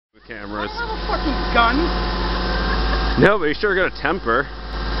cameras. I don't have a fucking gun. No, but you sure got a temper.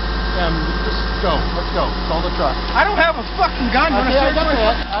 Just go. Let's go. Call the truck. I don't have a fucking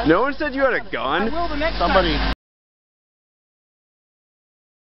gun. No one said you had a gun. I will the next Somebody. time.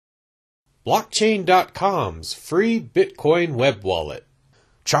 Blockchain.com's free Bitcoin web wallet.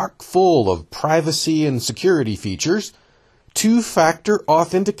 Chock full of privacy and security features, two-factor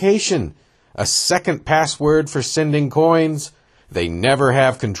authentication, a second password for sending coins. They never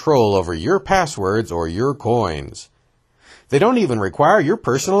have control over your passwords or your coins. They don't even require your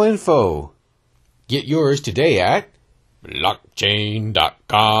personal info. Get yours today at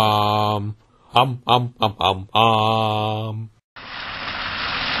blockchain.com.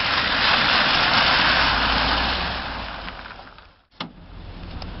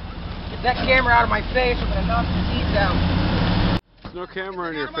 Get that camera out of my face. I'm gonna knock your teeth out. There's no camera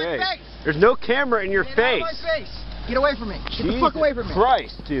in your Out of my face. There's no camera in your Get face. out of my face. Get away from me. Get the fuck away from me.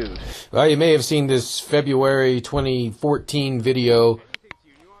 Christ, dude. Well, you may have seen this February 2014 video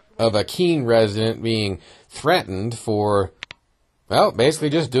of a Keene resident being threatened for, well,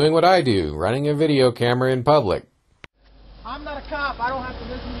 basically just doing what I do, running a video camera in public. I'm not a cop. I don't have to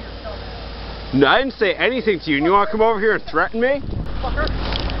listen to your stuff. No, I didn't say anything to you. And you want to come over here and threaten me? Fucker.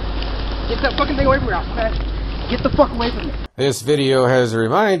 Get that fucking thing away from me, okay? Get the fuck away from me. This video has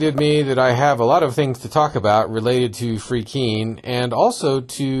reminded me that I have a lot of things to talk about related to Free Keene and also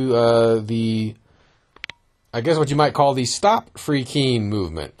to the, I guess what you might call the Stop Free Keene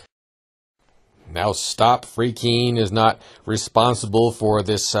movement. Now, Stop Free Keene is not responsible for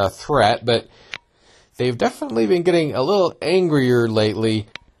this threat, but they've definitely been getting a little angrier lately.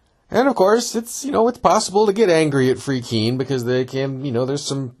 And of course, it's possible to get angry at Free Keene because they can, there's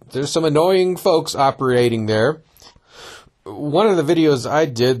some annoying folks operating there. One of the videos I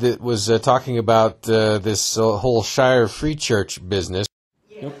did that was talking about this whole Shire Free Church business.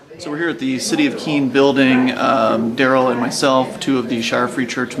 So we're here at the City of Keene building, Daryl and myself, two of the Shire Free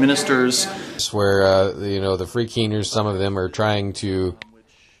Church ministers. Where, the Free Keeners, some of them are trying to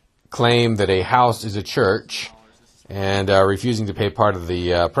claim that a house is a church and refusing to pay part of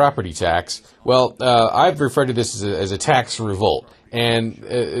the property tax. Well, I've referred to this as a tax revolt.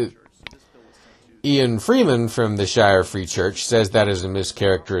 And Ian Freeman from the Shire Free Church says that is a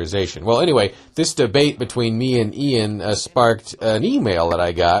mischaracterization. Well, anyway, this debate between me and Ian sparked an email that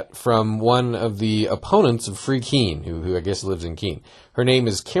I got from one of the opponents of Free Keene, who I guess lives in Keene. Her name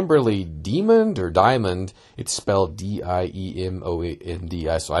is Kimberly Diamond, or Diamond. It's spelled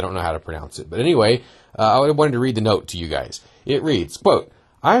D-I-E-M-O-N-D, so I don't know how to pronounce it. But anyway, I wanted to read the note to you guys. It reads, quote,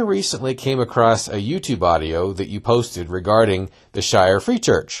 I recently came across a YouTube audio that you posted regarding the Shire Free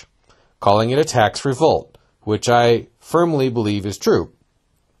Church, calling it a tax revolt, which I firmly believe is true.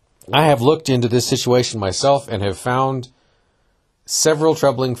 I have looked into this situation myself and have found several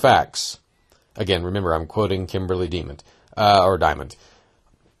troubling facts. Again, remember, I'm quoting Kimberly Diamond.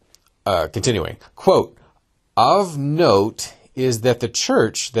 Continuing. Quote, of note is that the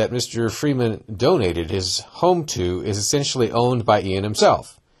church that Mr. Freeman donated his home to is essentially owned by Ian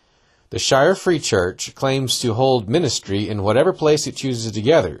himself. The Shire Free Church claims to hold ministry in whatever place it chooses to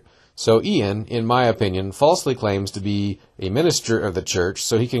gather. So Ian, in my opinion, falsely claims to be a minister of the church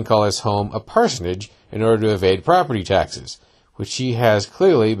so he can call his home a parsonage in order to evade property taxes, which he has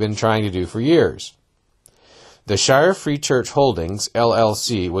clearly been trying to do for years. The Shire Free Church Holdings,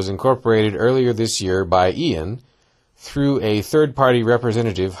 LLC, was incorporated earlier this year by Ian through a third-party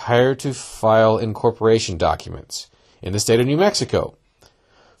representative hired to file incorporation documents in the state of New Mexico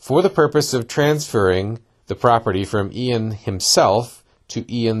for the purpose of transferring the property from Ian himself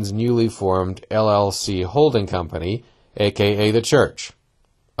to Ian's newly formed LLC holding company, a.k.a. the church,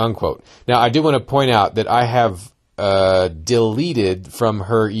 unquote. Now, I do want to point out that I have deleted from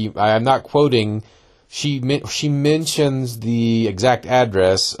her, I'm not quoting, she mentions the exact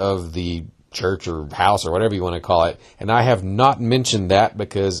address of the church or house or whatever you want to call it, and I have not mentioned that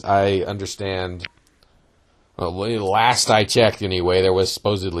because I understand, well, last I checked anyway, there was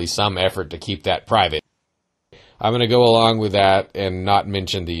supposedly some effort to keep that private. I'm going to go along with that and not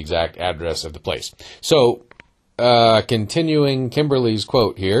mention the exact address of the place. So, continuing Kimberly's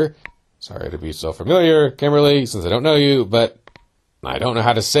quote here. Sorry to be so familiar, Kimberly, since I don't know you, but I don't know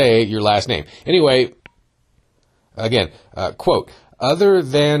how to say your last name. Anyway, again, quote, other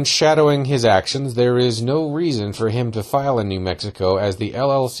than shadowing his actions, there is no reason for him to file in New Mexico as the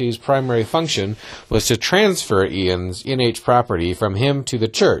LLC's primary function was to transfer Ian's NH property from him to the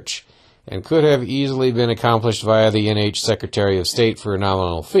church, and could have easily been accomplished via the NH Secretary of State for a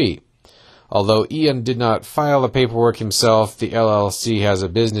nominal fee. Although Ian did not file the paperwork himself, the LLC has a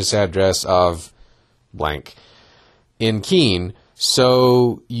business address of blank in Keene,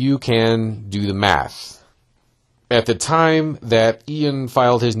 So you can do the math. At the time that Ian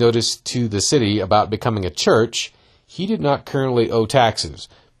filed his notice to the city about becoming a church, he did not currently owe taxes,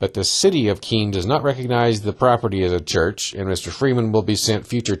 but the city of Keene does not recognize the property as a church, and Mr. Freeman will be sent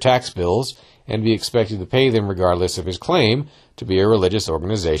future tax bills and be expected to pay them regardless of his claim to be a religious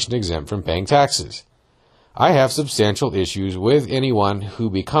organization exempt from paying taxes. I have substantial issues with anyone who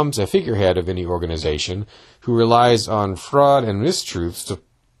becomes a figurehead of any organization who relies on fraud and mistruths to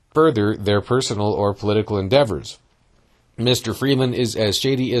further their personal or political endeavors. Mr. Freeman is as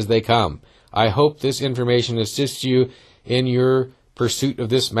shady as they come. I hope this information assists you in your pursuit of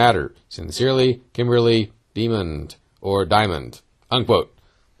this matter. Sincerely, Kimberly Diamond, or Diamond, unquote.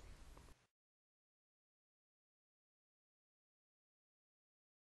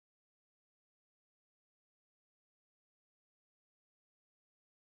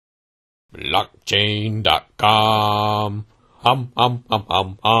 Blockchain.com.